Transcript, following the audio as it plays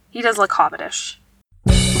He does look hobbitish.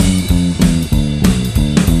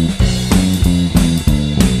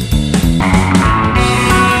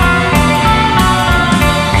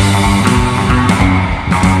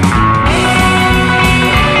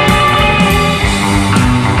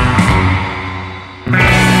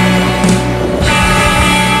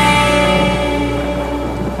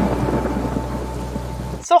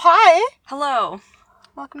 So hi! Hello.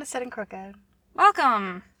 Welcome to Sitting Crooked.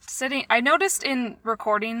 Welcome. I noticed in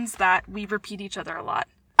recordings that we repeat each other a lot.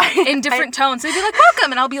 In different tones. They'd be like,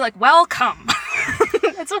 welcome, and I'll be like, welcome.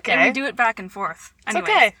 It's okay. And we do it back and forth. It's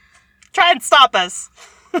Anyways, okay. Try and stop us.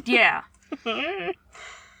 Yeah.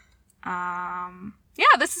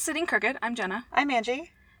 This is Sitting Crooked. I'm Jenna. I'm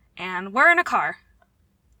Angie. And we're in a car.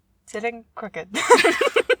 Sitting crooked.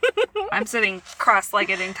 I'm sitting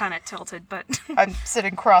cross-legged and kind of tilted, but... I'm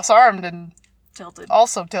sitting cross-armed and... tilted.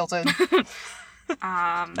 Also tilted.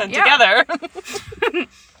 And together.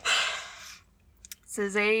 This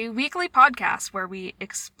is a weekly podcast where we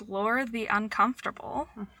explore the uncomfortable.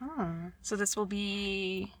 Mm-hmm. So this will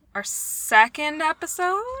be our second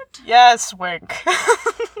episode? Yes, wink.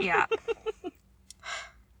 Yeah.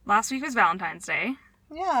 Last week was Valentine's Day.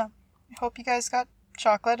 Yeah. I hope you guys got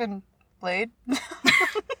chocolate and laid.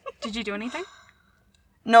 Did you do anything?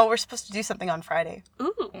 No, we're supposed to do something on Friday.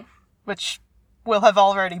 Ooh. Which will have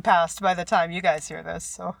already passed by the time you guys hear this,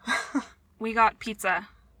 so... We got pizza.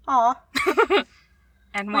 Aw.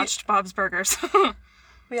 And watched Bob's Burgers.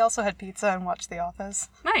 We also had pizza and watched The Office.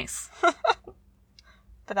 Nice.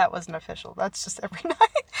 But that wasn't official. That's just every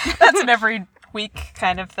night. That's an every week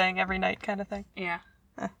kind of thing, every night kind of thing. Yeah.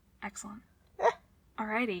 Excellent.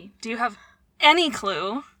 Alrighty. Do you have any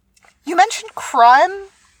clue? You mentioned crime,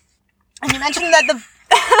 and you mentioned that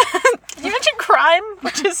you mentioned crime,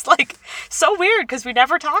 which is, like, so weird, because we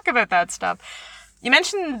never talk about that stuff. You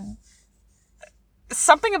mentioned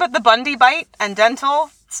something about the Bundy bite and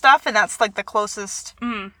dental stuff, and that's, like, the closest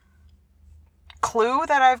clue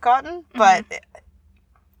that I've gotten, but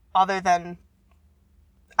other than...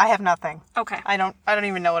 I have nothing. Okay. I don't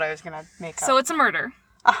even know what I was gonna make up. So it's a murder.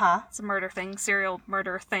 Uh-huh. It's a murder thing, serial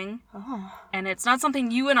murder thing. Oh. And it's not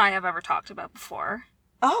something you and I have ever talked about before.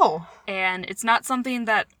 Oh. And it's not something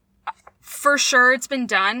that, for sure it's been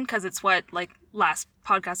done, because it's what, like, last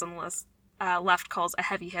podcast on the list left calls a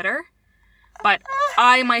heavy hitter. But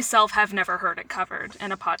I myself have never heard it covered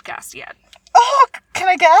in a podcast yet. Oh, can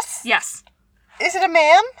I guess? Yes. Is it a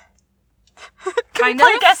man? Kind Can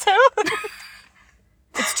we of. guess who?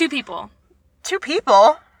 It's two people. Two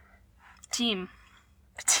people? Team.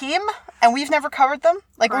 A team? And we've nenever covered them?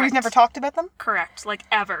 Like, Correct. we've never talked about them? Correct. Like,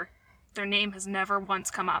 ever. Their name has never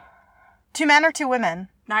once come up. Two men or two women?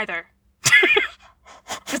 Neither.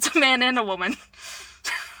 It's a man and a woman.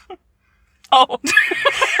 Oh.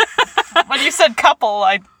 When you said couple,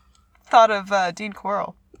 I thought of Dean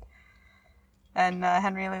Corll. And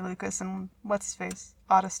Henry Lee Lucas and what's-his-face?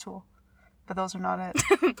 Otis Toole. But those are not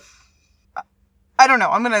it. I don't know.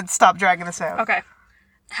 I'm going to stop dragging this out. Okay.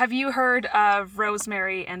 Have you heard of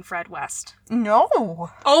Rosemary and Fred West? No.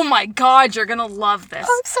 Oh my god, you're gonna love this.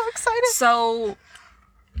 I'm so excited. So,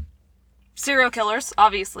 serial killers,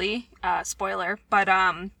 obviously, spoiler, but,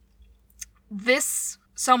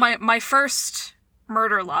 my first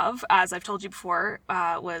murder love, as I've told you before,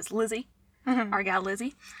 was Lizzie, our gal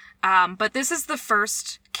Lizzie. But this is the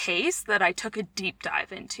first case that I took a deep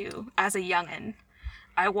dive into as a youngin'.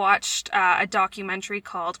 I watched a documentary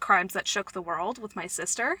called Crimes That Shook the World with my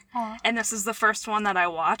sister. Aww. And this is the first one that I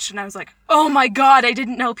watched, and I was like, oh my god, I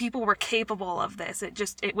didn't know people were capable of this.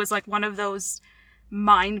 It was like one of those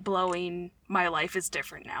mind-blowing, my life is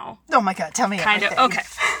different now. Oh my god, tell me Kind of, everything. okay.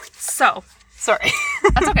 So. Sorry.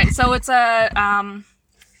 That's okay. So it's a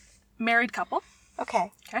married couple.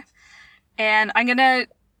 Okay. Okay. And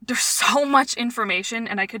there's so much information,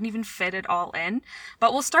 and I couldn't even fit it all in.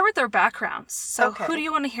 But we'll start with their backgrounds. So Okay. Who do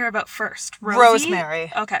you want to hear about first? Rosie?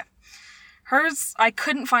 Rosemary. Okay. Hers, I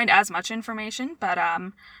couldn't find as much information, but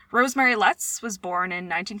Rosemary Letts was born in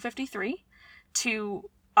 1953 to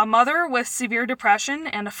a mother with severe depression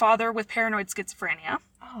and a father with paranoid schizophrenia.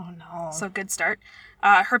 Oh no. So good start.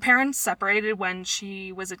 Her parents separated when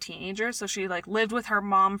she was a teenager, so she lived with her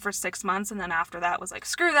mom for 6 months, and then after that was like,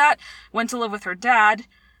 screw that, went to live with her dad,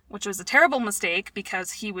 which was a terrible mistake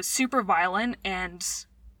because he was super violent and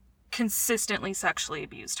consistently sexually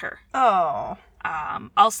abused her. Oh.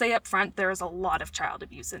 I'll say up front, there is a lot of child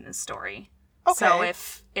abuse in this story. Okay. So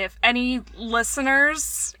if any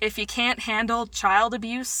listeners, if you can't handle child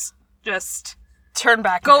abuse, just turn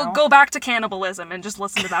back. Go back to cannibalism and just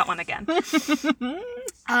listen to that one again.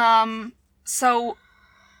 So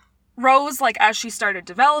Rose, like, as she started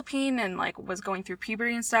developing and, like, was going through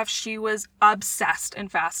puberty and stuff, she was obsessed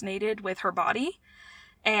and fascinated with her body.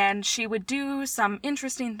 And she would do some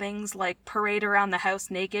interesting things, like parade around the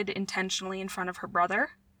house naked intentionally in front of her brother.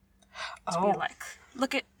 To be like,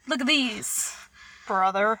 look at these.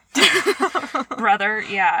 Brother. Brother,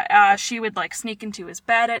 yeah. She would, like, sneak into his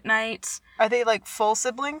bed at night. Are they, like, full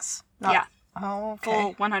siblings? Yeah. Oh, okay.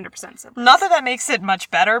 Full 100% siblings. Not that makes it much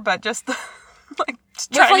better, but just, like,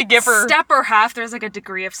 trying to give her... step or half, there's, like, a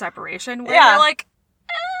degree of separation where you're like,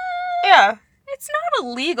 yeah. It's not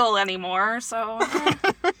illegal anymore, so...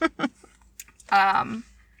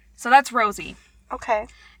 So that's Rosie. Okay.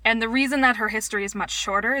 And the reason that her history is much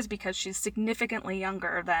shorter is because she's significantly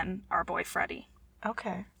younger than our boy Freddie.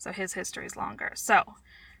 Okay. So his history is longer. So,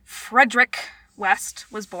 Frederick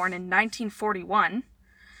West was born in 1941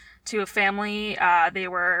 to a family, they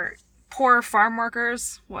were poor farm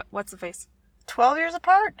workers. What's the face? 12 years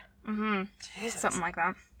apart? Mm-hmm. Jesus. Something like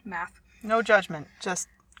that. Math. No judgment. Just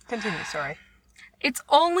continue, sorry. It's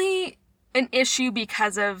only an issue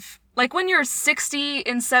because of, like, when you're 60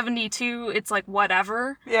 and 72, it's like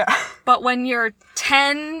whatever. Yeah. But when you're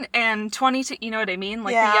 10 and 22, you know what I mean?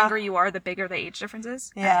 Like, the younger you are, the bigger the age difference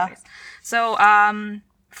is. Yeah. Anyways. So,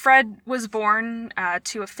 Fred was born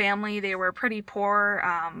to a family. They were pretty poor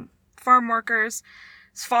farm workers.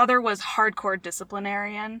 His father was hardcore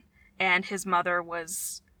disciplinarian, and his mother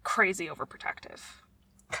was crazy overprotective.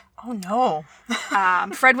 Oh, no.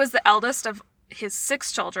 Fred was the eldest of his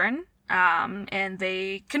 6 children. And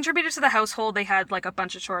they contributed to the household. They had, like, a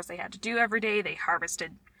bunch of chores they had to do every day. They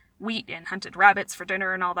harvested wheat and hunted rabbits for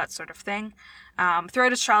dinner and all that sort of thing.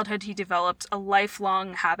 Throughout his childhood, he developed a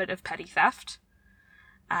lifelong habit of petty theft.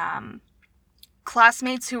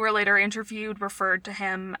 Classmates who were later interviewed referred to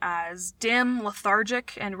him as dim,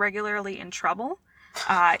 lethargic, and regularly in trouble.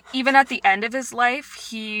 Even at the end of his life,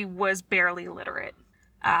 he was barely literate.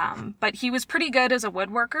 But he was pretty good as a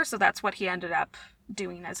woodworker, so that's what he ended up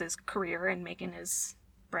doing as his career and making his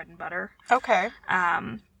bread and butter. Okay.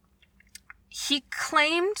 He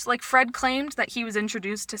claimed, like, Fred claimed that he was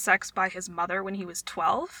introduced to sex by his mother when he was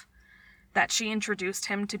 12, that she introduced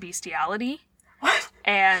him to bestiality. What?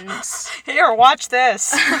 And... Here, watch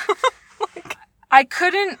this.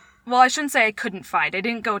 I shouldn't say I couldn't find. I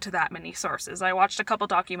didn't go to that many sources. I watched a couple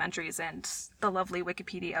documentaries and the lovely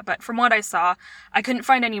Wikipedia, but from what I saw, I couldn't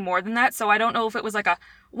find any more than that, so I don't know if it was like a,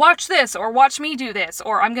 watch this, or watch me do this,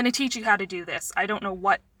 or I'm gonna teach you how to do this. I don't know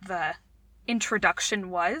what the introduction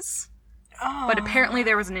was, but apparently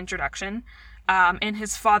there was an introduction, and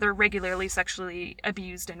his father regularly sexually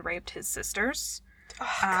abused and raped his sisters.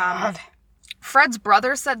 Oh, God. Fred's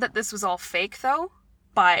brother said that this was all fake, though,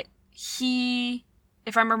 but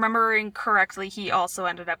if I'm remembering correctly, he also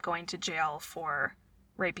ended up going to jail for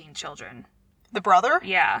raping children. The brother?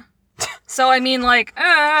 Yeah. So, I mean, like,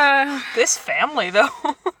 This family, though.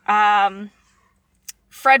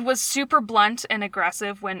 Fred was super blunt and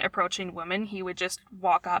aggressive when approaching women. He would just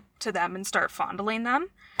walk up to them and start fondling them.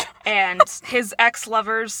 And his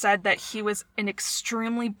ex-lovers said that he was an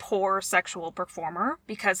extremely poor sexual performer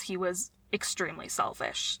because he was extremely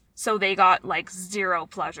selfish. So they got, like, zero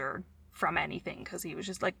pleasure from anything because he was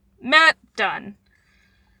just like, Matt, done.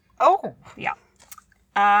 Oh. Yeah.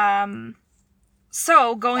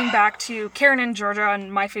 So going back to Karen and Georgia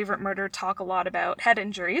and My Favorite Murder talk a lot about head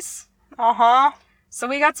injuries. Uh-huh. So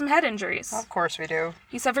we got some head injuries. Of course we do.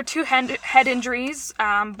 He suffered 2 head injuries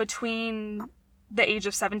between the age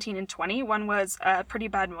of 17 and 20. One was a pretty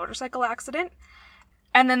bad motorcycle accident.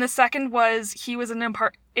 And then the second was he was in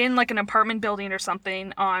like an apartment building or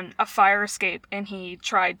something on a fire escape, and he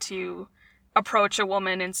tried to approach a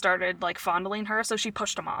woman and started, like, fondling her, so she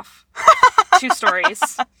pushed him off. 2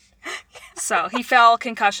 stories. So he fell,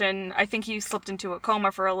 concussion. I think he slipped into a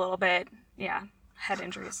coma for a little bit. Yeah, head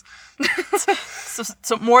injuries.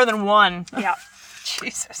 So more than one. Yeah.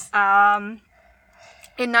 Jesus. In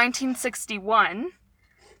 1961...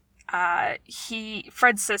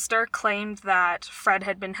 Fred's sister claimed that Fred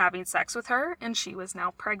had been having sex with her, and she was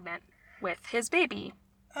now pregnant with his baby.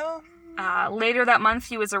 Later that month,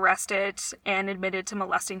 he was arrested and admitted to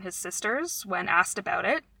molesting his sisters. When asked about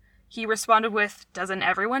it, he responded with, "Doesn't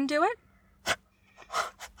everyone do it?"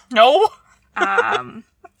 No.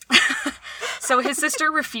 So his sister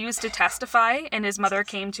refused to testify, and his mother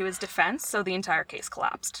came to his defense, so the entire case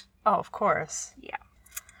collapsed. Oh, of course. Yeah.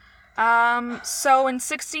 So in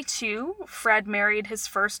 1962, Fred married his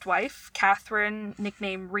first wife, Catherine,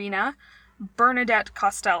 nicknamed Rena, Bernadette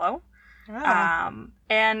Costello. Oh.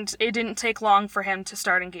 And it didn't take long for him to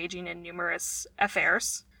start engaging in numerous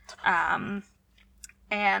affairs. And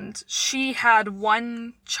she had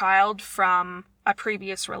 1 child from a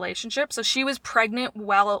previous relationship. So she was pregnant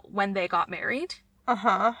when they got married.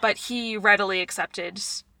 Uh-huh. But he readily accepted,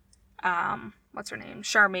 what's her name?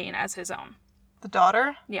 Charmaine as his own. The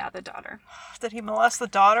daughter? Yeah, the daughter. Did he molest the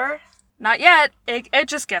daughter? Not yet. It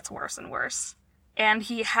just gets worse and worse. And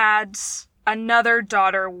he had another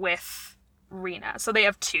daughter with Rena. So they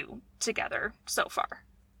have 2 together so far.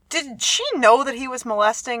 Did she know that he was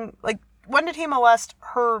molesting? Like, when did he molest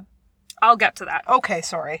her? I'll get to that. Okay,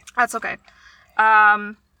 sorry. That's okay.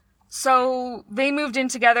 So they moved in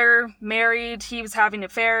together, married. He was having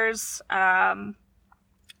affairs.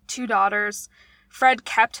 2 daughters. Fred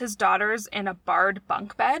kept his daughters in a barred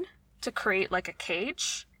bunk bed to create like a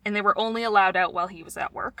cage, and they were only allowed out while he was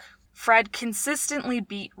at work. Fred consistently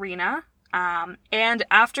beat Rena, and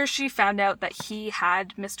after she found out that he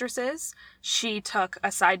had mistresses, she took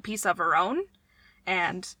a side piece of her own,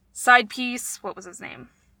 and side piece, what was his name?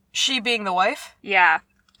 She being the wife? Yeah.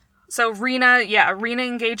 So Rena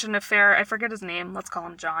engaged in an affair. I forget his name. Let's call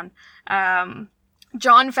him John.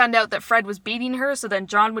 John found out that Fred was beating her, so then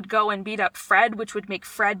John would go and beat up Fred, which would make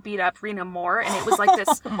Fred beat up Rena more, and it was like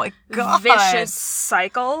this Oh my God. vicious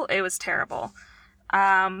cycle. It was terrible.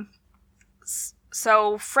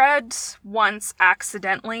 So Fred once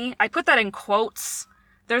accidentally, I put that in quotes.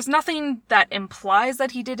 There's nothing that implies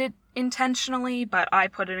that he did it intentionally, but I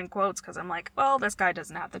put it in quotes because I'm like, well, this guy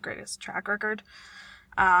doesn't have the greatest track record.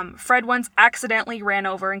 Fred once accidentally ran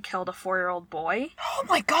over and killed a 4-year-old boy. Oh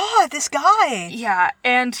my God, this guy. Yeah,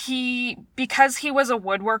 and because he was a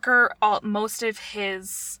woodworker, most of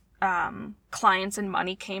his clients and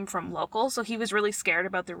money came from local, so he was really scared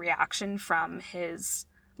about the reaction from his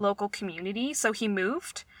local community, so he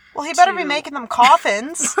moved. Well, he better be making them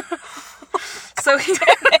coffins. So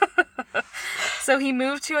he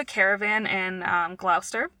moved to a caravan in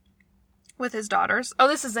Gloucester with his daughters. Oh,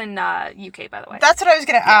 this is in UK, by the way. That's what I was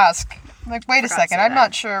going to ask. Like, wait a Forgot to second. say I'm that.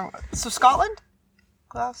 not sure. So Scotland?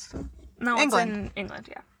 Gloucester? No, England. it's in England,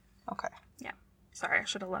 yeah. Okay. Yeah. Sorry, I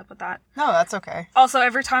should have led with that. No, that's okay. Also,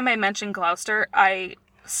 every time I mention Gloucester, I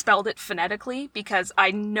spelled it phonetically because I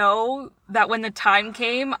know that when the time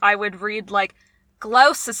came, I would read like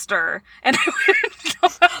Gloucester, and I wouldn't know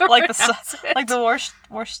how to Like pronounce it. like the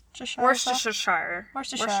Worcestershire. Worcestershire.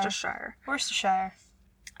 Worcestershire. Worcestershire.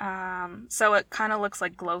 So it kind of looks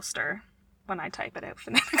like Gloucester when I type it out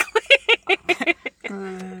phonetically.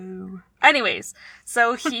 Ooh. Anyways,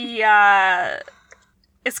 so he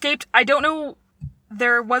escaped. I don't know.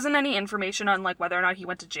 There wasn't any information on like whether or not he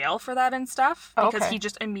went to jail for that and stuff because Okay. he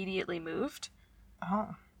just immediately moved.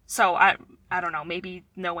 Oh. So I don't know. Maybe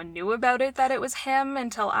no one knew about it that it was him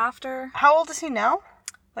until after. How old is he now?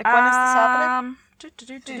 Like, when is this happening?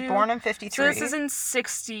 He's born in 53. So this is in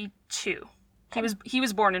 62. He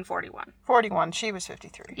was born in 41. 41. She was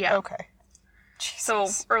 53. Yeah. Okay. Jesus. So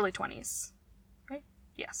early 20s. Right?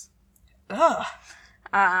 Yes. Ugh.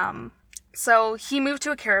 So he moved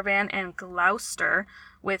to a caravan in Gloucester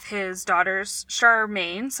with his daughters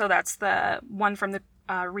Charmaine, so that's the one from the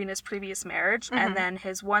Rena's previous marriage, and then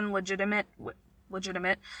his one legitimate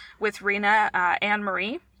with Rena,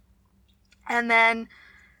 Anne-Marie. And then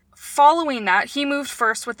following that, he moved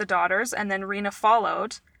first with the daughters, and then Rena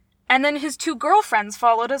followed, and then his 2 girlfriends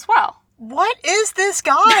followed as well. What is this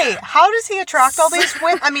guy? How does he attract all these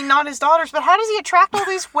women? I mean, not his daughters, but how does he attract all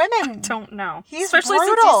these women? Don't know. He's Especially since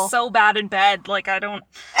brutal. he's so bad in bed. Like, I don't...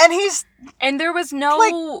 And And there was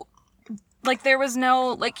no... There was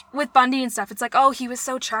no... Like, with Bundy and stuff, it's like, oh, he was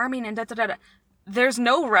so charming and da-da-da-da. There's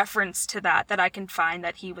no reference to that I can find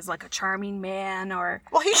that he was, like, a charming man or...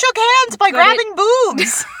 well, he shook hands by grabbing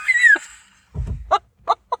boobs.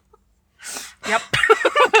 Yep.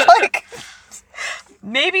 Like,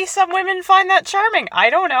 maybe some women find that charming. I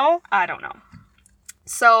don't know. I don't know.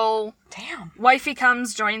 So... Damn. Wifey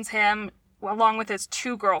comes, joins him, along with his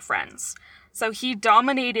 2 girlfriends. So he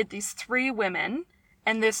dominated these 3 women,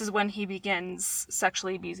 and this is when he begins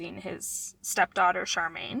sexually abusing his stepdaughter,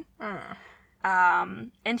 Charmaine.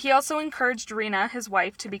 And he also encouraged Rena, his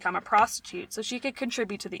wife, to become a prostitute so she could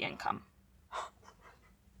contribute to the income.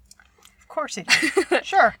 Of course he did.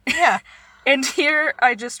 Sure. Yeah. And here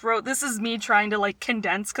I just wrote, this is me trying to like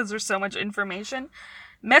condense because there's so much information.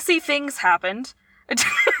 Messy things happened.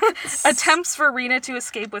 Attempts for Rena to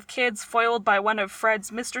escape with kids foiled by one of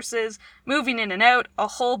Fred's mistresses, moving in and out, a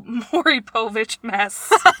whole Maury Povich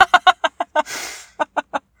mess.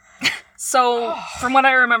 So, from what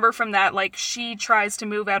I remember from that, like, she tries to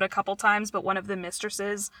move out a couple times, but one of the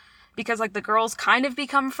mistresses, because, like, the girls kind of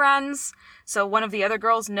become friends, so one of the other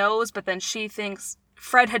girls knows, but then she thinks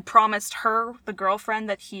Fred had promised her, the girlfriend,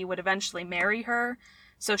 that he would eventually marry her,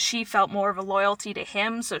 so she felt more of a loyalty to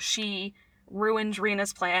him, so she ruined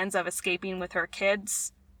Rena's plans of escaping with her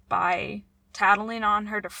kids by tattling on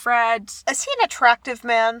her to Fred. Is he an attractive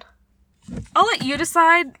man? I'll let you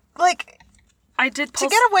decide. Like, I did to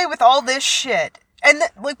get away with all this shit. And,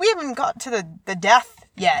 we haven't got to the death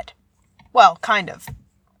yet. Well, kind of.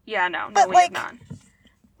 Yeah, no, But, we have not.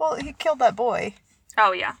 Well, he killed that boy.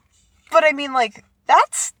 Oh, yeah. But, I mean, like,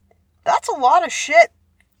 that's a lot of shit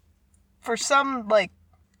for some, like,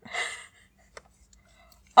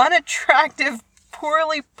 unattractive,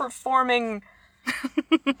 poorly performing,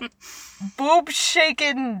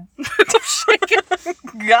 boob-shaking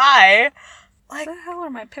guy. Like, what the hell are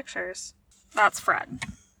my pictures? That's Fred.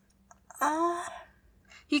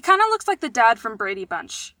 He kind of looks like the dad from Brady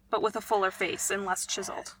Bunch, but with a fuller face and less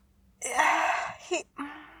chiseled.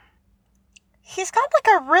 He's got, like,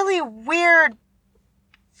 a really weird,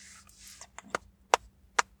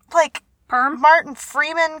 like, Perm? Martin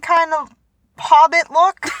Freeman kind of hobbit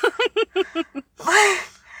look.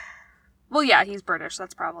 Well, yeah, he's British,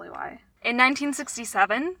 that's probably why. In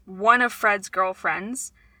 1967, one of Fred's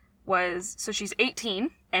girlfriends so she's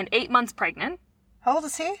 18 and 8 months pregnant. How old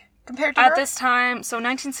is he compared to her? At this time, so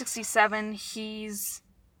 1967, he's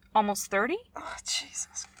almost 30. Oh,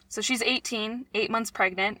 Jesus. So she's 18, 8 months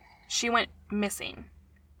pregnant. She went missing.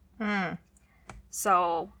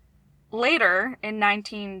 So later, in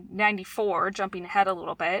 1994, jumping ahead a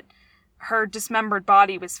little bit, her dismembered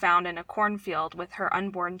body was found in a cornfield with her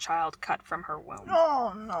unborn child cut from her womb.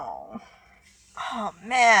 Oh, no. Oh,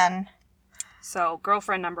 man. So,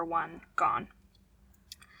 girlfriend number 1, gone.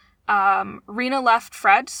 Rena left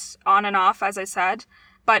Fred on and off, as I said,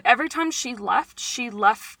 but every time she left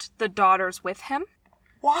the daughters with him.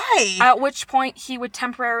 Why? At which point, he would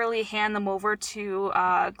temporarily hand them over to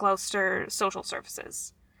Gloucester Social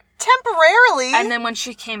Services. Temporarily? And then when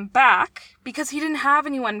she came back, because he didn't have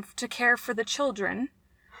anyone to care for the children,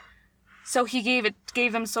 so he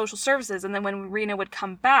gave them social services. And then when Rena would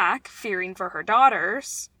come back, fearing for her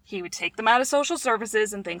daughters, he would take them out of social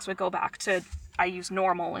services and things would go back to, I use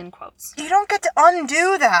normal in quotes. You don't get to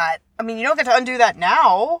undo that. I mean, you don't get to undo that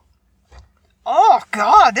now. Oh,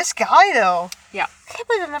 God, this guy, though. Yeah. I can't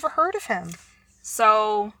believe I've never heard of him.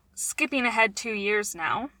 So, skipping ahead 2 years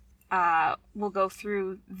now, we'll go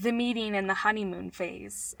through the meeting and the honeymoon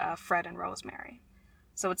phase of Fred and Rosemary.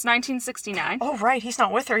 So it's 1969. Oh, right, he's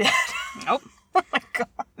not with her yet. Nope. Oh, my God.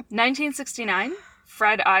 1969,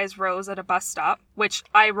 Fred eyes Rose at a bus stop, which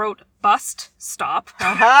I wrote bust stop,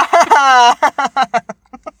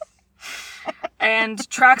 and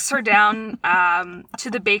tracks her down to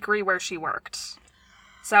the bakery where she worked.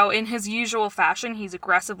 So in his usual fashion, he's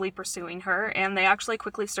aggressively pursuing her, and they actually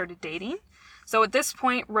quickly started dating. So at this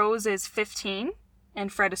point, Rose is 15,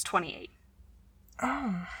 and Fred is 28.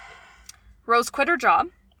 Oh. Rose quit her job.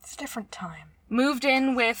 It's a different time. Moved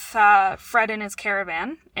in with Fred in his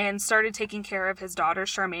caravan and started taking care of his daughters,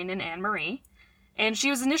 Charmaine and Anne-Marie. And she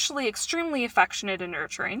was initially extremely affectionate and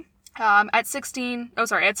nurturing. At 16,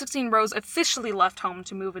 Rose officially left home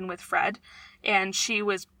to move in with Fred, and she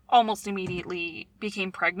was almost immediately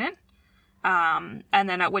became pregnant. And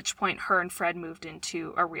then at which point her and Fred moved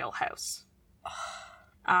into a real house.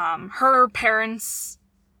 Her parents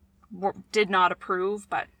did not approve,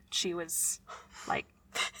 but she was like,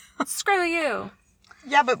 screw you.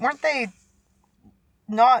 Yeah, but weren't they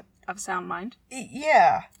not... Of sound mind?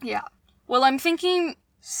 Yeah. Yeah. Well, I'm thinking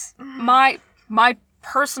my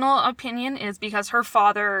personal opinion is because her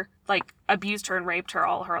father, like, abused her and raped her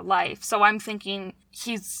all her life. So I'm thinking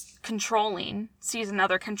he's controlling, sees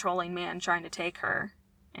another controlling man trying to take her,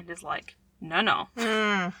 and is like, no.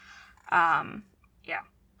 Yeah.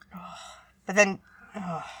 But then...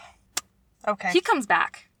 okay. He comes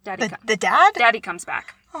back. The dad? Daddy comes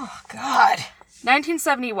back. Oh, God.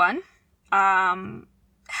 1971,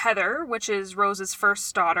 Heather, which is Rose's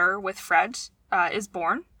first daughter with Fred, is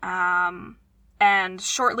born. And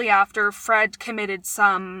shortly after, Fred committed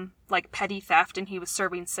some, like, petty theft, and he was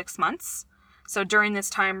serving 6 months. So during this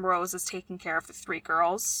time, Rose is taking care of the 3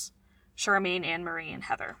 girls, Charmaine, Anne-Marie, and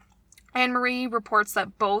Heather. Anne-Marie reports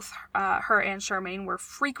that both her and Charmaine were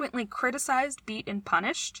frequently criticized, beat, and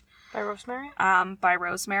punished. By Rosemary? By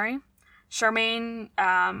Rosemary. Charmaine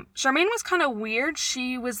was kind of weird.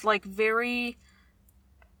 She was, like, very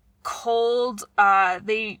cold.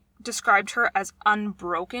 They described her as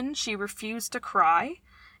unbroken. She refused to cry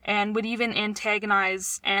and would even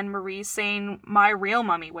antagonize Anne-Marie, saying, "My real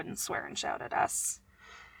mummy wouldn't swear and shout at us."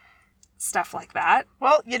 Stuff like that.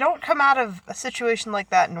 Well, you don't come out of a situation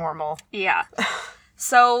like that normal. Yeah.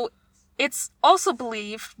 So it's also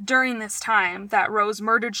believed during this time that Rose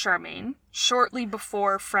murdered Charmaine shortly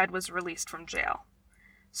before Fred was released from jail,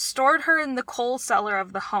 stored her in the coal cellar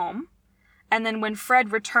of the home, And then when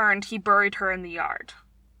Fred returned, he buried her in the yard.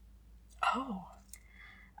 Oh.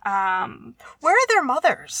 Where are their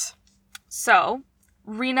mothers? So,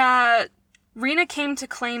 Rena came to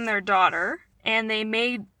claim their daughter, and they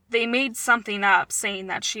made something up saying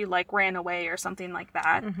that she, like, ran away or something like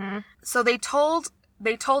that. Mm-hmm. So they told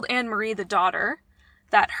Anne-Marie, the daughter,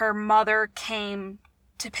 that her mother came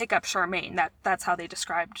to pick up Charmaine. That's how they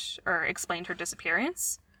described or explained her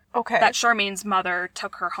disappearance. Okay. That Charmaine's mother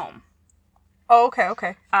took her home. Oh,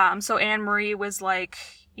 okay. So Anne-Marie was like,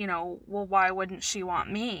 you know, well, why wouldn't she want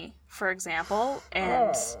me, for example?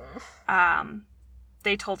 And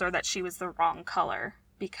they told her that she was the wrong color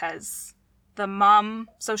because the mom...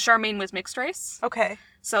 So Charmaine was mixed race. Okay.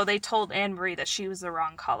 So they told Anne-Marie that she was the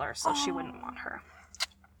wrong color, so she wouldn't want her.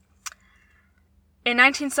 In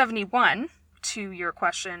 1971, to your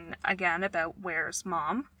question again about where's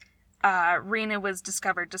mom, Rena was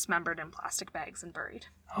discovered dismembered in plastic bags and buried.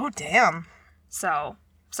 Oh, damn. So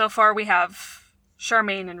far we have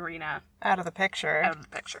Charmaine and Rena out of the picture.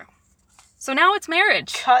 So now it's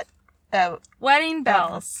marriage. Cut out. Wedding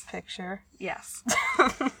bells. Picture. Yes.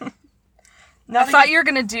 I thought you were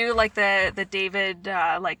going to do like the David,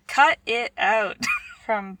 like, cut it out.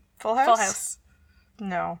 From Full House? Full House.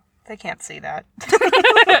 No, they can't see that.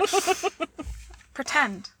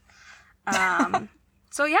 Pretend.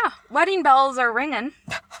 So yeah, wedding bells are ringing.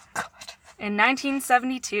 Oh, God. In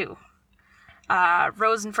 1972.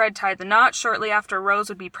 Rose and Fred tied the knot shortly after Rose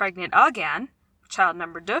would be pregnant again, child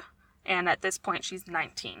number 2, and at this point she's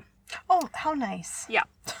 19. Oh, how nice. Yeah.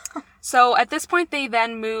 So at this point they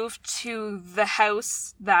then moved to the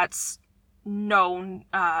house that's known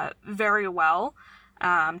very well,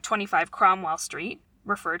 25 Cromwell Street,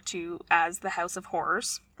 referred to as the House of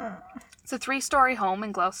Horrors. It's a 3-story home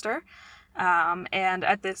in Gloucester, and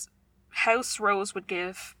at this house Rose would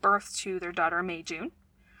give birth to their daughter May June.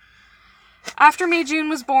 After May June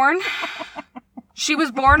was born, she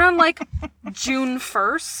was born on, like, June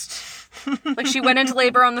 1st. Like, she went into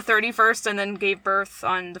labor on the 31st and then gave birth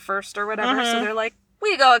on the 1st or whatever. So they're like,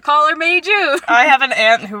 we gotta call her May June. I have an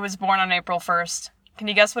aunt who was born on April 1st. Can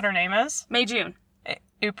you guess what her name is? May June.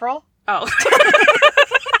 April? Oh.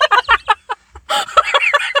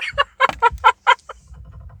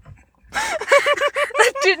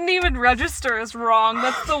 That didn't even register as wrong.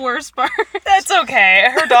 That's the worst part. That's okay.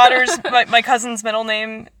 Her daughter's, my cousin's middle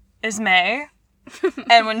name is May.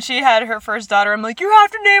 And when she had her first daughter, I'm like, you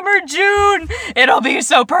have to name her June. It'll be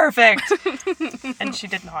so perfect. And she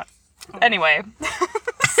did not. Anyway.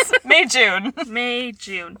 May June. May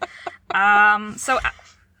June. So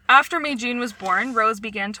after May June was born, Rose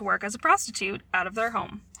began to work as a prostitute out of their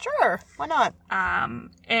home. Sure. Why not?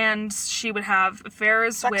 And she would have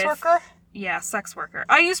affairs with... Sex worker? Yeah, sex worker.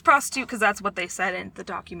 I use prostitute because that's what they said in the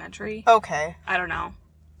documentary. Okay. I don't know.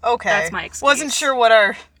 Okay. That's my excuse. Wasn't sure what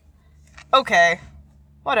our... Okay.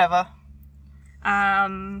 Whatever.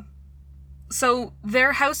 So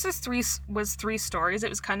their house was 3 stories. It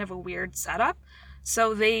was kind of a weird setup.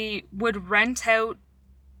 So they would rent out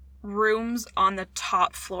rooms on the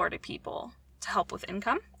top floor to people to help with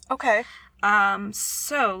income. Okay.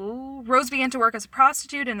 So Rose began to work as a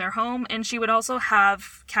prostitute in their home, and she would also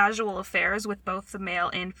have casual affairs with both the male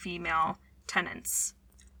and female tenants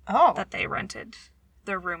that they rented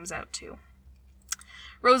their rooms out to.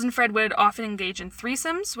 Rose and Fred would often engage in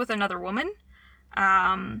threesomes with another woman,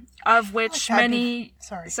 of which many...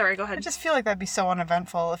 Sorry, go ahead. I just feel like that'd be so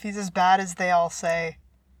uneventful if he's as bad as they all say.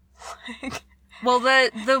 Well,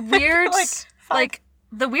 the weird... like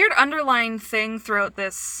the weird underlying thing throughout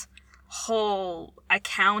this whole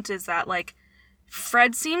account is that, like,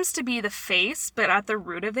 Fred seems to be the face, but at the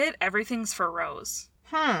root of it, everything's for Rose.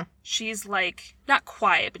 She's, like, not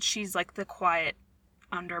quiet, but she's, like, the quiet,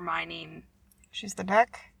 undermining... She's the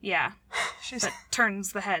neck? Yeah. That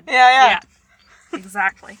turns the head. Yeah.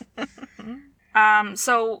 Exactly.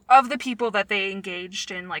 So, of the people that they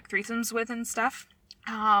engaged in, like, threesomes with and stuff,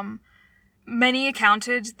 many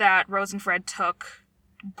accounted that Rose and Fred took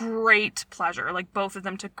great pleasure, like, both of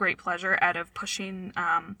them took great pleasure out of pushing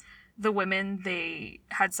the women they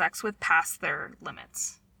had sex with past their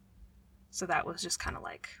limits. So that was just kind of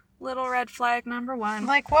like, little red flag number 1.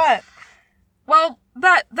 Like what? Well,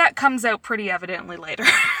 that comes out pretty evidently later.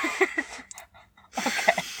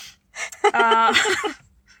 Okay.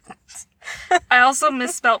 I also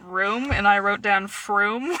misspelt room, and I wrote down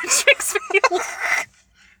froom, which makes me laugh.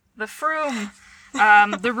 The froom.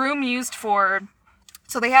 The room used for...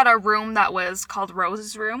 So they had a room that was called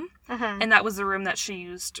Rose's room, and that was the room that she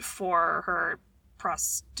used for her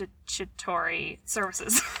prostitutory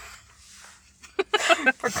services.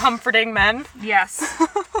 For comforting men? Yes.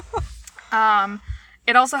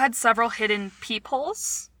 It also had several hidden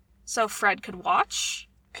peepholes, so Fred could watch.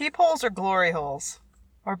 Peepholes or glory holes?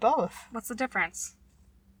 Or both? What's the difference?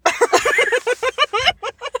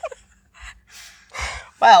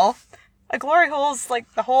 Well, a glory hole is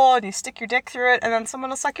like the hole and you stick your dick through it and then someone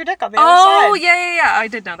will suck your dick on the other side. Oh, yeah. I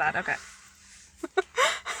did know that. Okay.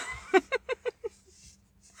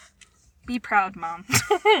 Be proud, Mom.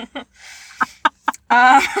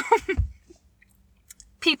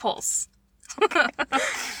 Peepholes.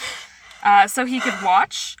 So he could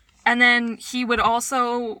watch. And then he would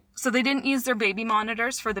also... So they didn't use their baby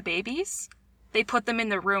monitors for the babies. They put them in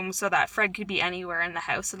the room so that Fred could be anywhere in the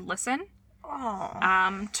house and listen.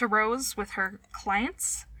 To Rose with her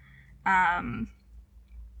clients.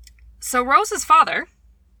 So Rose's father,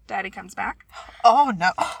 Daddy comes back. Oh,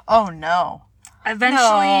 no.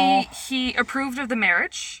 Eventually, he approved of the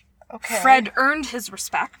marriage. Okay. Fred earned his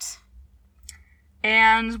respect.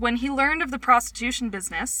 And when he learned of the prostitution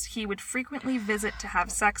business, he would frequently visit to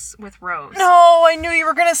have sex with Rose. No, I knew you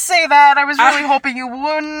were going to say that. I was really hoping you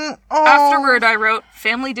wouldn't. Oh. Afterward, I wrote,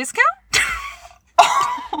 family discount?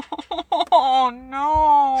 Oh,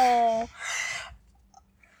 no.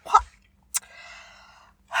 What?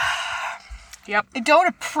 Yep. I don't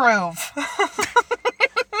approve.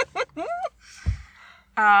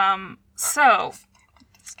 So,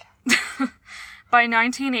 by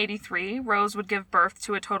 1983, Rose would give birth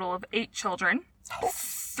to a total of 8 children,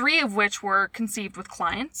 3 of which were conceived with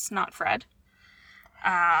clients, not Fred.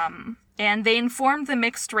 And they informed the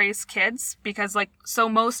mixed-race kids because, so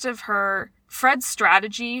most of Fred's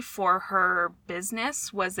strategy for her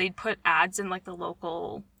business was they'd put ads in, the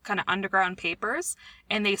local kind of underground papers,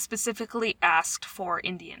 and they specifically asked for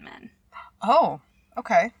Indian men. Oh,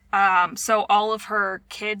 okay. So all of her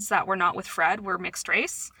kids that were not with Fred were mixed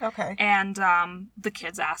race. Okay. And the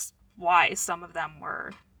kids asked why some of them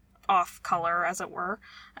were off color, as it were.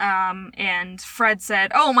 And Fred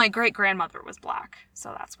said, oh, my great-grandmother was black,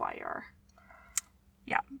 so that's why you're...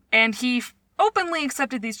 Yeah. And he openly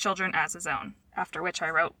accepted these children as his own, after which I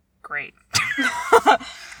wrote, great.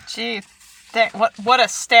 Gee, what a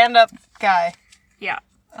stand-up guy. Yeah.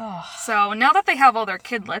 Oh. So now that they have all their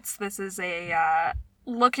kidlets, this is a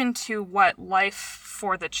look into what life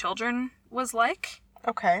for the children was like.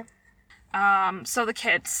 Okay. So the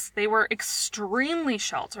kids, they were extremely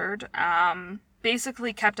sheltered,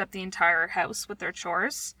 basically kept up the entire house with their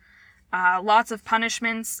chores. Lots of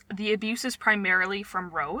punishments. The abuse is primarily from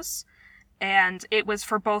Rose, and it was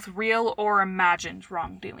for both real or imagined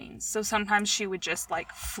wrongdoings. So sometimes she would just,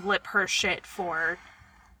 flip her shit for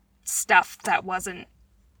stuff that wasn't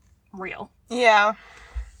real. Yeah.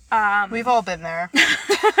 We've all been there.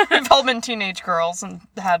 We've all been teenage girls and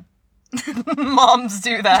had moms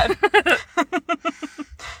do that.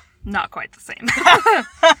 Not quite the same.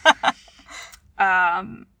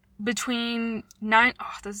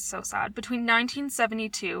 This is so sad. Between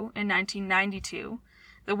 1972 and 1992,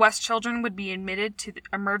 the West children would be admitted to the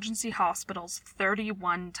emergency hospitals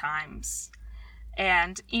 31 times.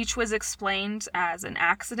 And each was explained as an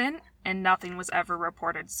accident, and nothing was ever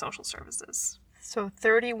reported to social services. So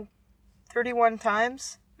 31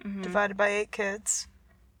 times divided by 8 kids.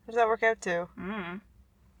 What does that work out to?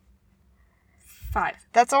 5.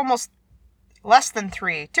 That's almost less than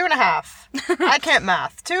 3. 2.5. I can't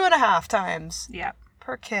math. 2.5 times. Yep.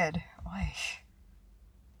 Per kid. Oy.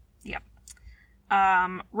 Yep.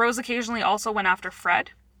 Rose occasionally also went after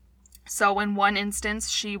Fred. So in one instance,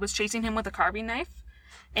 she was chasing him with a carving knife,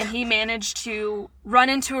 and he managed to run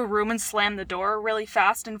into a room and slam the door really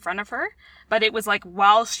fast in front of her. But it was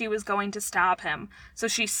while she was going to stab him. So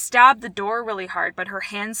she stabbed the door really hard, but her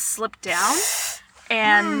hands slipped down,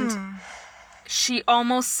 and she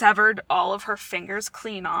almost severed all of her fingers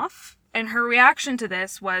clean off. And her reaction to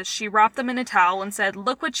this was she wrapped them in a towel and said,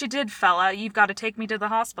 "Look what you did, fella. You've got to take me to the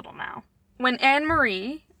hospital now." When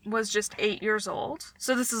Anne-Marie was just 8 years old,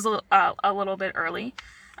 so this is a little bit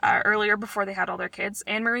earlier before they had all their kids,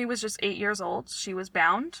 Anne-Marie was just 8 years old. She was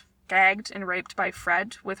bound, gagged, and raped by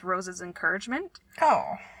Fred with Rose's encouragement.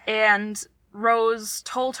 Oh. And Rose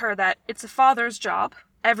told her that it's a father's job.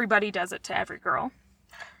 Everybody does it to every girl.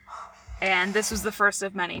 And this was the first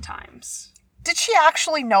of many times. Did she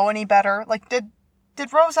actually know any better? Did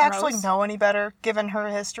Rose actually know any better, given her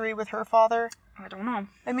history with her father? I don't know.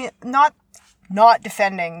 I mean, not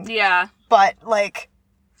defending. Yeah. But,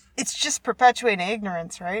 it's just perpetuating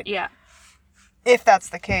ignorance, right? Yeah. If that's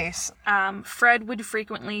the case. Fred would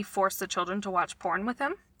frequently force the children to watch porn with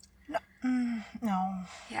him. No.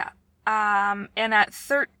 Yeah. And at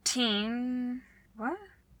 13... What?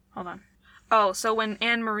 Hold on. Oh, so when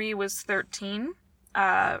Anne-Marie was 13,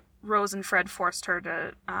 Rose and Fred forced her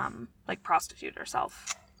to, prostitute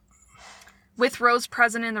herself. With Rose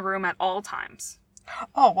present in the room at all times.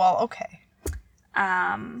 Oh, well, okay.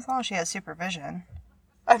 Um, As long as she has supervision.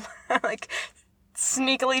 I'm,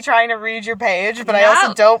 sneakily trying to read your page, but I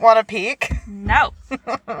also don't want to peek. No.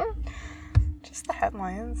 Just the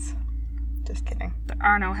headlines. Just kidding. There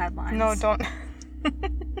are no headlines. No, don't.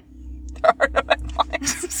 There are no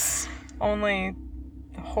headlines. Only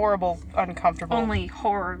horrible, uncomfortable. Only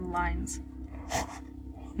horror lines.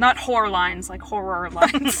 Not horror lines, like horror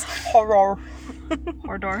lines. Horror.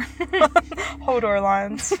 Hodor. Hodor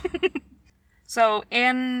lines. So,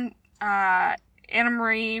 Anna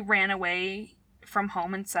Marie ran away from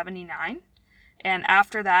home in 1979. And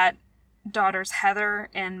after that, daughters Heather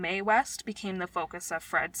and Mae West became the focus of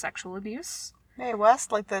Fred's sexual abuse. Mae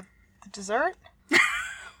West, like the dessert?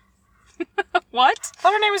 What? I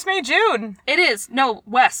thought her name was Mae June. It is. No,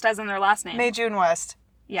 West, as in their last name. Mae June West.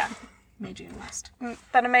 Yeah. Mae June West.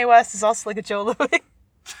 Then a Mae West is also like a Joe Louis.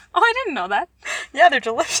 Oh, I didn't know that. Yeah, they're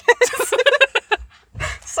delicious.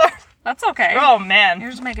 Sorry. That's okay. Oh, man.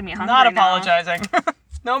 You're just making me hungry Not now. apologizing.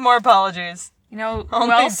 No more apologies. You know who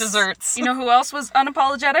Only else? desserts. You know who else was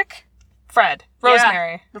unapologetic? Fred.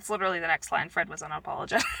 Rosemary. Yeah, that's literally the next line. Fred was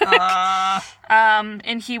unapologetic. Uh,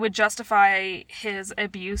 And he would justify his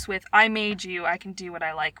abuse with, "I made you, I can do what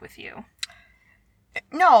I like with you."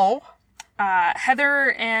 no.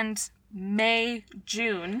 Heather and Mae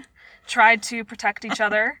June tried to protect each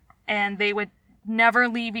other, and they would never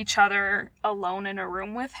leave each other alone in a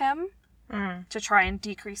room with him to try and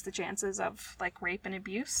decrease the chances of, rape and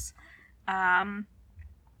abuse.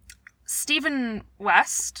 Stephen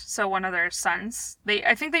West, so one of their sons,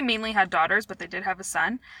 I think they mainly had daughters, but they did have a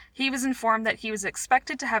son. He was informed that he was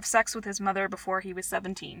expected to have sex with his mother before he was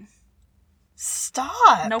 17.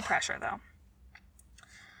 Stop. No pressure, though.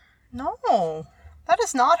 No. That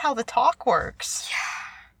is not how the talk works.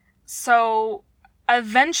 So,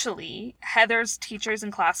 eventually, Heather's teachers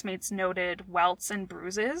and classmates noted welts and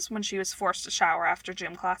bruises when she was forced to shower after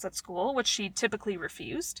gym class at school, which she typically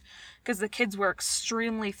refused, because the kids were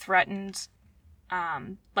extremely threatened.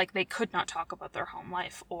 They could not talk about their home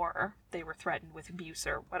life, or they were threatened with abuse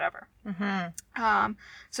or whatever. Mm-hmm.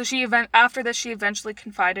 So after this, she eventually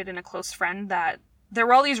confided in a close friend that there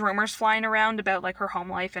were all these rumors flying around about, her home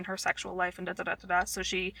life and her sexual life and da-da-da-da-da. So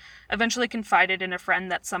she eventually confided in a friend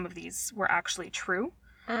that some of these were actually true.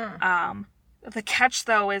 The catch,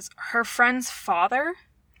 though, is her friend's father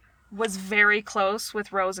was very close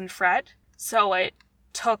with Rose and Fred. So it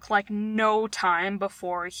took, no time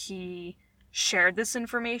before he shared this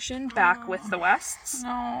information back with the Wests.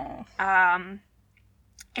 No.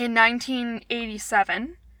 In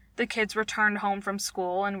 1987... the kids returned home from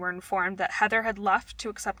school and were informed that Heather had left to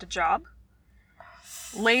accept a job.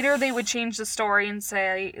 Later, they would change the story and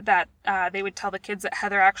say that they would tell the kids that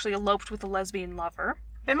Heather actually eloped with a lesbian lover.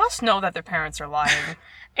 They must know that their parents are lying.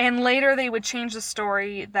 And later, they would change the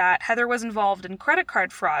story that Heather was involved in credit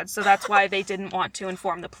card fraud, so that's why they didn't want to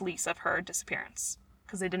inform the police of her disappearance,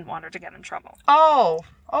 because they didn't want her to get in trouble. Oh,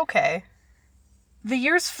 okay. The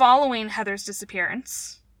years following Heather's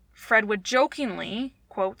disappearance, Fred would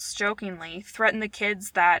quotes jokingly, threaten the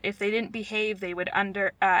kids that if they didn't behave, they would end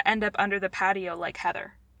up under the patio like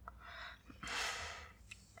Heather.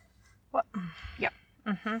 What? Yep.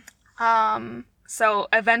 Mm-hmm. So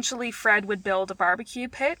eventually Fred would build a barbecue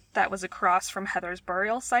pit that was across from Heather's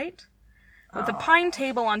burial site, with a pine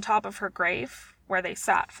table on top of her grave where they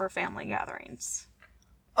sat for family gatherings.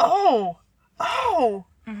 Oh! Oh!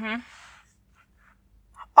 Mm-hmm.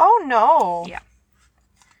 Oh, no. Yeah.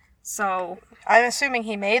 So... I'm assuming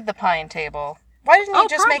he made the pine table. Why didn't he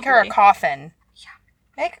just make her a probably. coffin?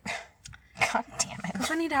 Yeah. God damn it. Because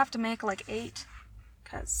then he'd have to make 8.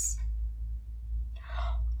 Because...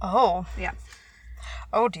 Oh. Yeah.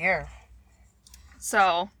 Oh, dear.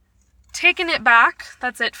 So, taking it back,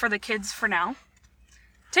 that's it for the kids for now.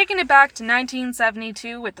 Taking it back to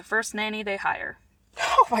 1972 with the first nanny they hire.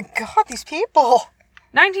 Oh my god, these people!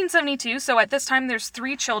 1972, so at this time there's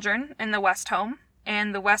 3 children in the West home,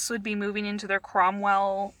 and the Wests would be moving into their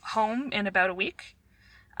Cromwell home in about a week.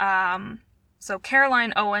 So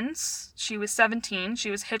Caroline Owens, she was 17.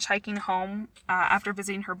 She was hitchhiking home after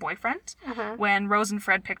visiting her boyfriend when Rose and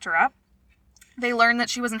Fred picked her up. They learned that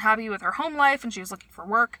she wasn't happy with her home life and she was looking for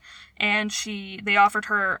work, and they offered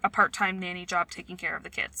her a part-time nanny job taking care of the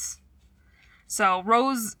kids. So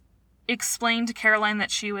Rose explained to Caroline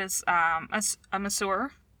that she was a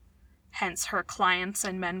masseur, hence her clients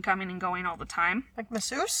and men coming and going all the time. Like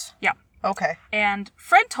masseuse? Yeah. Okay. And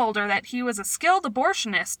Fred told her that he was a skilled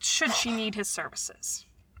abortionist should she need his services.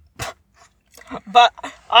 But,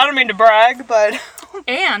 I don't mean to brag, but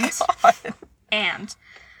And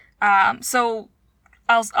so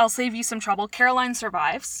I'll save you some trouble. Caroline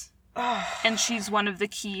survives, and she's one of the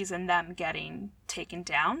keys in them getting taken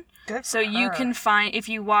down. Good so for you her. can find, if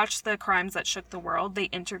you watch The Crimes That Shook the World, they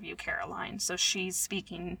interview Caroline. So she's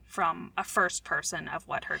speaking from a first person of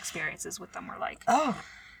what her experiences with them were like. Oh.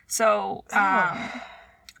 So,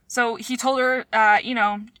 so he told her, you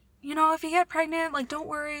know, if you get pregnant, like, don't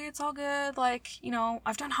worry, it's all good. Like,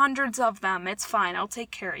 I've done hundreds of them. It's fine. I'll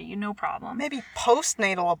take care of you. No problem. Maybe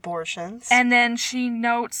postnatal abortions. And then she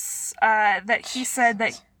notes that he said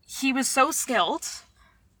that he was so skilled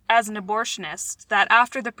as an abortionist that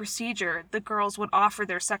after the procedure, the girls would offer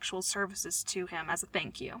their sexual services to him as a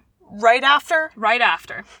thank you. Right after? Right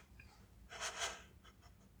after.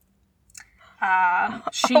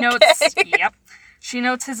 She notes, yep. She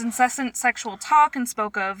notes his incessant sexual talk and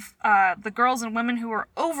spoke of the girls and women who were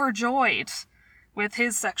overjoyed with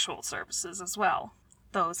his sexual services as well.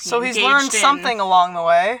 Those he So he's engaged learned in. something along the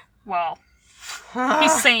way. Well,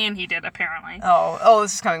 he's saying he did, apparently. Oh,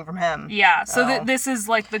 this is coming from him. Yeah, so this is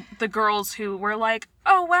like the girls who were like,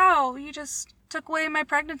 oh, wow, you just took away my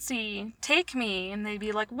pregnancy. Take me. And they'd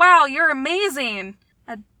be like, wow, you're amazing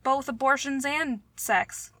at both abortions and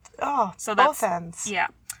sex. Oh, So both ends. Yeah.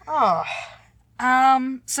 Oh.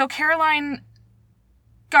 So Caroline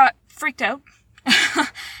got freaked out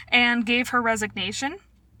and gave her resignation.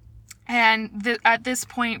 And at this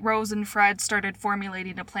point, Rose and Fred started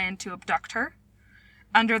formulating a plan to abduct her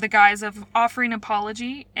under the guise of offering an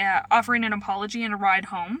apology and a ride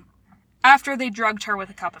home after they drugged her with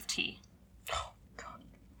a cup of tea. Oh, God.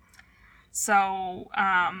 So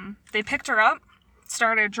they picked her up,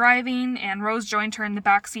 started driving, and Rose joined her in the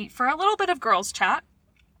back seat for a little bit of girls' chat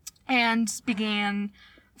and began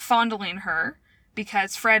fondling her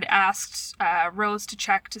because Fred asked Rose to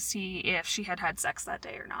check to see if she had had sex that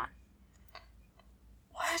day or not.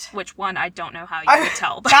 What? Which one, I don't know how you could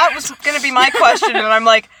tell. But That was going to be my question, and I'm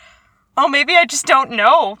like, oh, maybe I just don't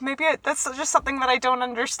know. Maybe that's just something that I don't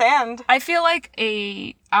understand. I feel like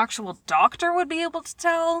a actual doctor would be able to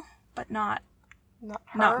tell, but not Not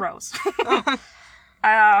her. Rose.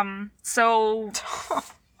 So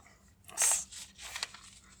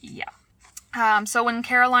yeah. So when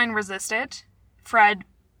Caroline resisted, Fred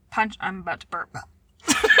punched... I'm about to burp.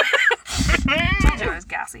 Told you I was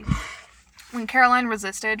gassy. When Caroline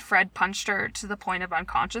resisted, Fred punched her to the point of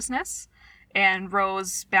unconsciousness, and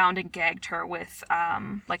Rose bound and gagged her with,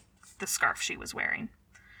 the scarf she was wearing.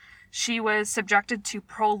 She was subjected to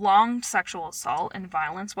prolonged sexual assault and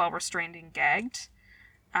violence while restrained and gagged.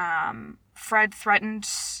 Fred threatened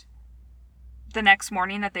the next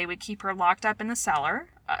morning that they would keep her locked up in the cellar,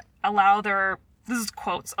 allow their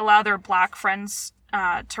black friends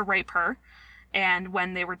to rape her, and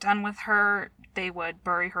when they were done with her, they would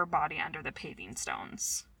bury her body under the paving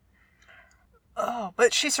stones. Oh,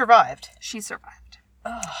 but she survived. She survived.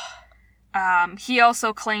 Ugh. He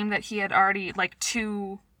also claimed that he had already,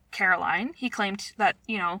 to Caroline, he claimed that,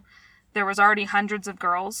 there was already hundreds of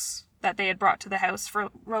girls that they had brought to the house for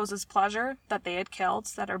Rose's pleasure, that they had killed,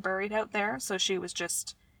 that are buried out there. So she was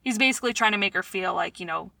he's basically trying to make her feel like,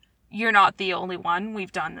 you're not the only one.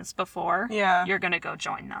 We've done this before. Yeah. You're going to go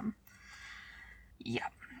join them. Yeah.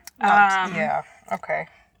 Yeah, okay.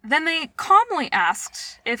 Then they calmly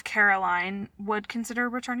asked if Caroline would consider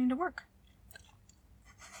returning to work.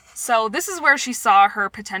 So this is where she saw her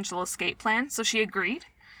potential escape plan, so she agreed.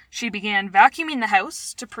 She began vacuuming the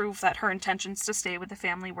house to prove that her intentions to stay with the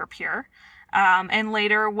family were pure. And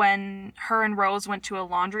later, when her and Rose went to a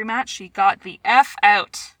laundromat, she got the F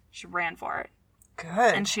out. She ran for it.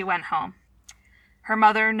 Good. And she went home. Her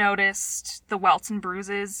mother noticed the welts and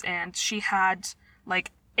bruises, and she had, when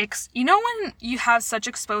you have such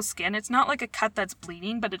exposed skin, it's not like a cut that's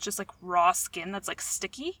bleeding, but it's just like raw skin that's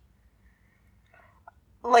sticky.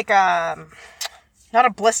 Like, not a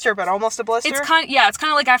blister, but almost a blister? It's kind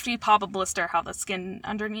of like after you pop a blister, how the skin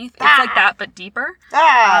underneath, it's like that, but deeper.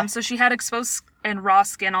 So she had exposed and raw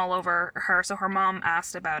skin all over her, so her mom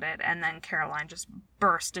asked about it, and then Caroline just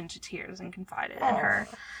burst into tears and confided in her.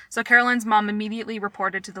 So Caroline's mom immediately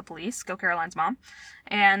reported to the police, go Caroline's mom,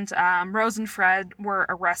 and Rose and Fred were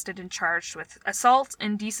arrested and charged with assault,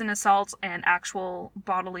 indecent assault, and actual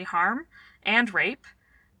bodily harm, and rape,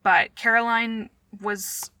 but Caroline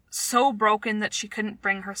was so broken that she couldn't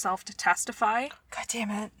bring herself to testify. God damn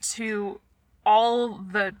it. To all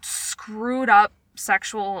the screwed up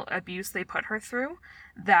sexual abuse they put her through,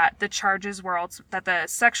 that the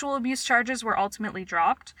sexual abuse charges were ultimately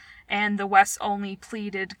dropped, and the Wests only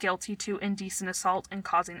pleaded guilty to indecent assault and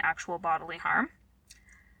causing actual bodily harm.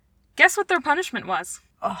 Guess what their punishment was?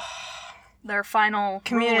 their final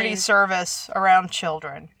Community ruling. service around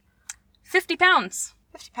children. £50.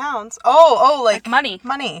 £50? Oh, like money.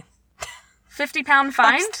 Money. £50 I was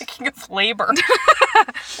fine. thinking of labor.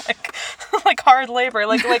 like hard labor.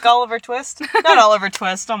 Like Oliver Twist. Not Oliver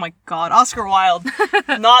Twist. Oh my god. Oscar Wilde.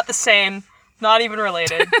 Not the same. Not even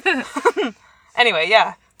related. Anyway,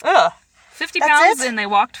 yeah. Ugh. £50 That's it? and they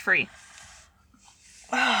walked free.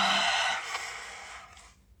 I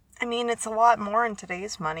mean, it's a lot more in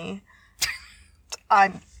today's money.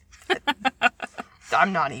 I'm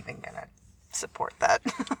not even gonna support that.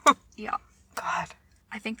 Yeah. God.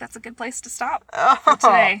 I think that's a good place to stop Oh, for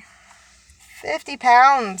today.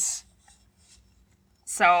 £50.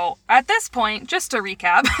 So, at this point, just to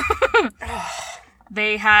recap,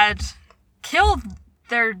 they had killed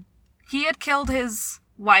he had killed his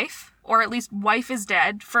wife, or at least wife is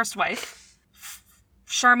dead, first wife.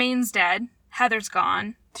 Charmaine's dead. Heather's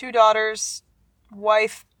gone. 2 daughters,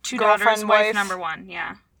 wife, Two girlfriend, daughters, wife number 1,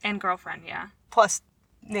 yeah. And girlfriend, yeah. plus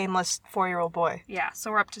nameless 4-year-old boy. Yeah,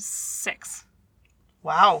 so we're up to 6.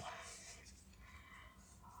 Wow.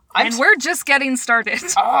 And we're just getting started.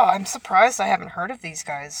 I'm surprised I haven't heard of these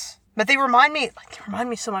guys. But they remind me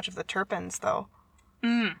so much of the Turpins, though.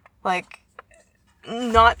 Like,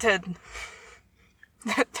 not to...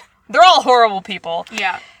 They're all horrible people.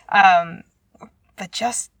 Yeah. But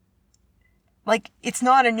just, like, it's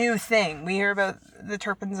not a new thing. We hear about the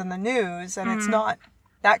Turpins in the news, and it's not...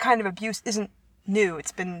 That kind of abuse isn't new.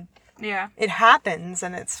 It's been... Yeah. It happens,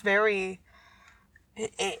 and it's very...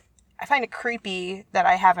 I find it creepy that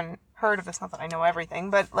I haven't heard of this. Not that I know everything,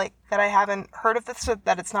 but, like, that I haven't heard of this, so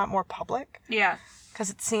that it's not more public. Yeah. Because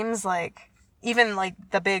it seems like, even, like,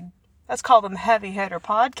 the big, let's call them heavy hitter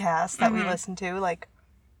podcasts that we listen to, like,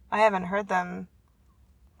 I haven't heard them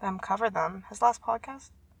cover them. Has last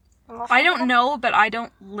podcast? I don't know, but I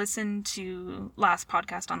don't listen to Last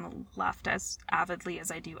Podcast on the Left as avidly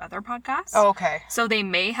as I do other podcasts. Oh, okay. So they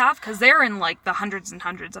may have, because they're in, like, the hundreds and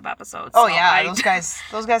hundreds of episodes. Oh, so yeah, those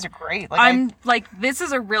guys are great. Like, this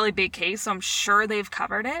is a really big case, so I'm sure they've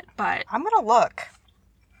covered it, but I'm gonna look.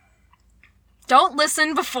 don't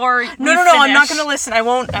listen before No, I'm not gonna listen. I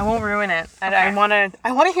won't ruin it. Okay. I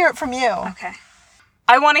wanna hear it from you. Okay.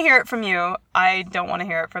 I wanna hear it from you. I don't wanna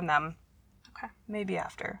hear it from them. Okay. Maybe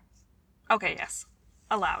after. Okay, yes.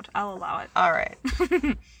 Allowed. I'll allow it. All right.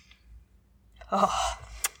 Oh,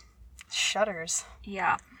 shudders.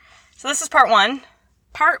 Yeah. So this is part 1.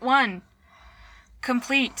 Part 1.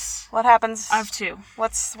 Complete. What happens? Of 2.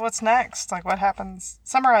 What's next? Like, what happens?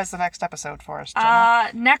 Summarize the next episode for us,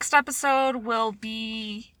 Jenna. Next episode will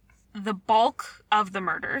be the bulk of the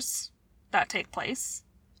murders that take place.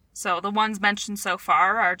 So the ones mentioned so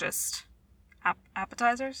far are just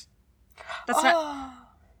appetizers. That's not...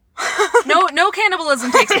 No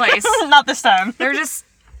cannibalism takes place. Not this time. They're just,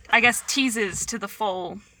 I guess, teases to the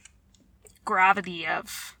full gravity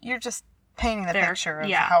of... You're just painting the picture of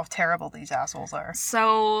yeah. how terrible these assholes are.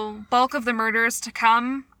 So, bulk of the murders to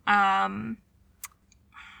come.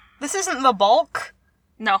 This isn't the bulk?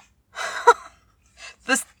 No.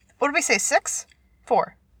 This, what did we say, 6?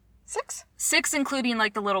 4? 6? 6 including,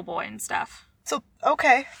 like, the little boy and stuff. So,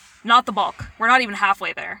 okay. Not the bulk. We're not even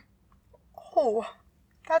halfway there. Oh,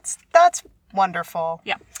 that's wonderful.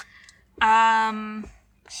 Yeah.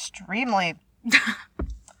 Extremely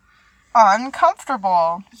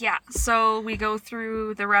uncomfortable. Yeah, so we go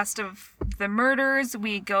through the rest of the murders.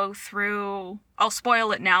 We go through... I'll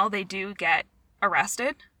spoil it now. They do get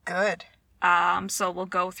arrested. Good. So we'll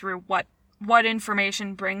go through what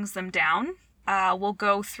information brings them down. We'll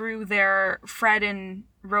go through their Fred and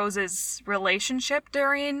Rose's relationship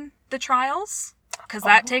during the trials, because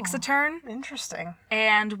that takes a turn. Interesting.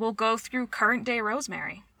 And we'll go through current day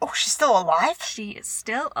Rosemary. Oh, she's still alive? She is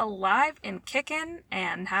still alive and kicking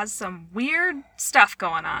and has some weird stuff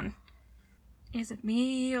going on. Is it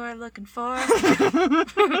me you're looking for? I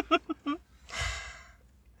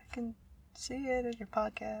can see it in your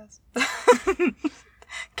podcast.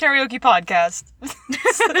 Karaoke podcast.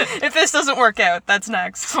 If this doesn't work out, that's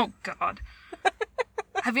next. Oh, God.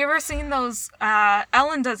 Have you ever seen those?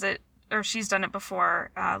 Ellen does it, or she's done it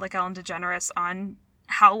before, like Ellen DeGeneres, on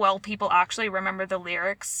how well people actually remember the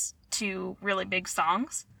lyrics to really big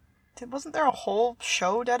songs. Wasn't there a whole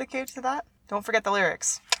show dedicated to that? Don't forget the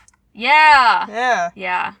lyrics. Yeah. Yeah.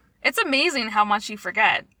 Yeah. It's amazing how much you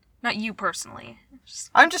forget. Not you personally.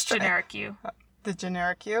 I'm just generic you. The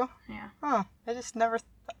generic you? Yeah. Oh,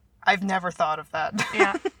 I've never thought of that.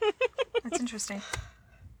 Yeah. That's interesting.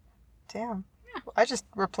 Damn. Yeah. I just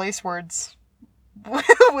replace words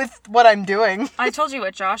with what I'm doing. I told you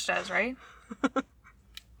what Josh does, right?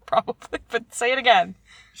 Probably, but say it again.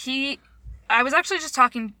 I was actually just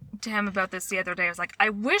talking to him about this the other day. I was like, I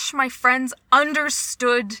wish my friends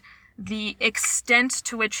understood the extent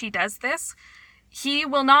to which he does this. He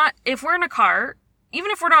will not, if we're in a car,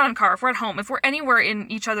 even if we're not in a car, if we're at home, if we're anywhere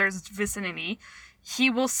in each other's vicinity, he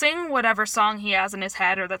will sing whatever song he has in his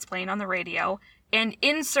head or that's playing on the radio and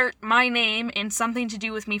insert my name in something to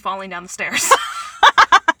do with me falling down the stairs.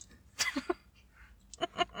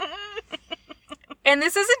 And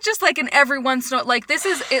this isn't just like an every once in a while, like this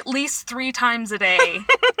is at least 3 times a day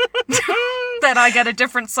that I get a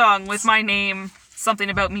different song with my name, something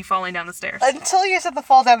about me falling down the stairs. Until you said the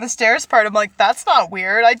fall down the stairs part, I'm like, that's not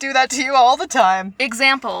weird. I do that to you all the time.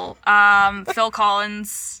 Example, Phil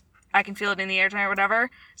Collins, I Can Feel It in the Air Tonight or whatever.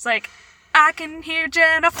 It's like, I can hear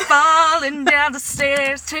Jenna falling down the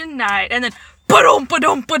stairs tonight. And then, ba-dum,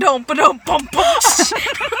 ba-dum, ba-dum, ba-dum, bum, bum.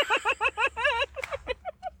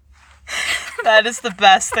 That is the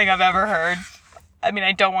best thing I've ever heard. I mean,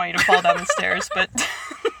 I don't want you to fall down the stairs, but...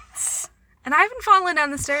 And I haven't fallen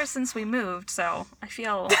down the stairs since we moved, so I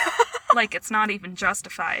feel like it's not even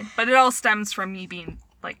justified. But it all stems from me being,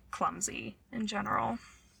 like, clumsy in general.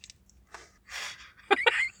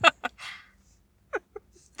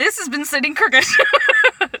 This has been Sitting Crooked.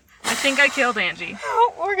 I think I killed Angie.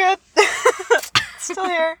 Oh, we're good. Still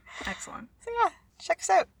here. Excellent. So yeah, check us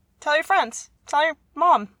out. Tell your friends. Tell your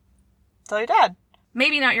mom. Tell your dad.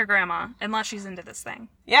 Maybe not your grandma, unless she's into this thing.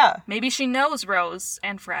 Yeah. Maybe she knows Rose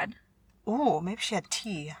and Fred. Ooh, maybe she had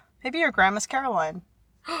tea. Maybe your grandma's Caroline.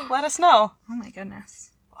 Let us know. Oh my goodness.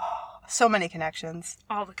 So many connections.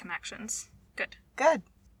 All the connections. Good. Good.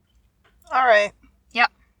 All right.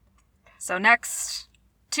 Yep. So next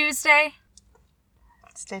Tuesday.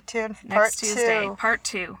 Stay tuned for Next Tuesday, part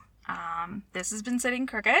 2. This has been Sitting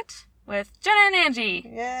Crooked with Jenna and Angie.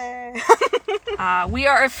 Yay. We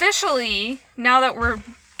are officially, now that we're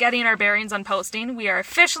getting our bearings on posting, we are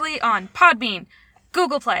officially on Podbean,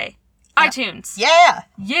 Google Play, iTunes. Yeah.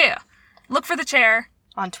 Yeah. Look for The Chair.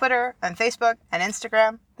 On Twitter and Facebook and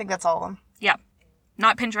Instagram. I think that's all of them. Yeah.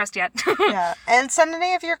 Not Pinterest yet. Yeah. And send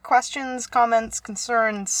any of your questions, comments,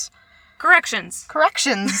 concerns, Corrections.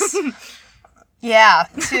 Yeah,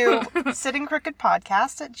 to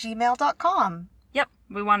sittingcrookedpodcast@gmail.com. Yep.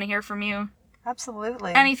 We want to hear from you.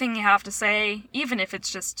 Absolutely. Anything you have to say, even if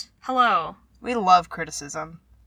it's just hello. We love criticism.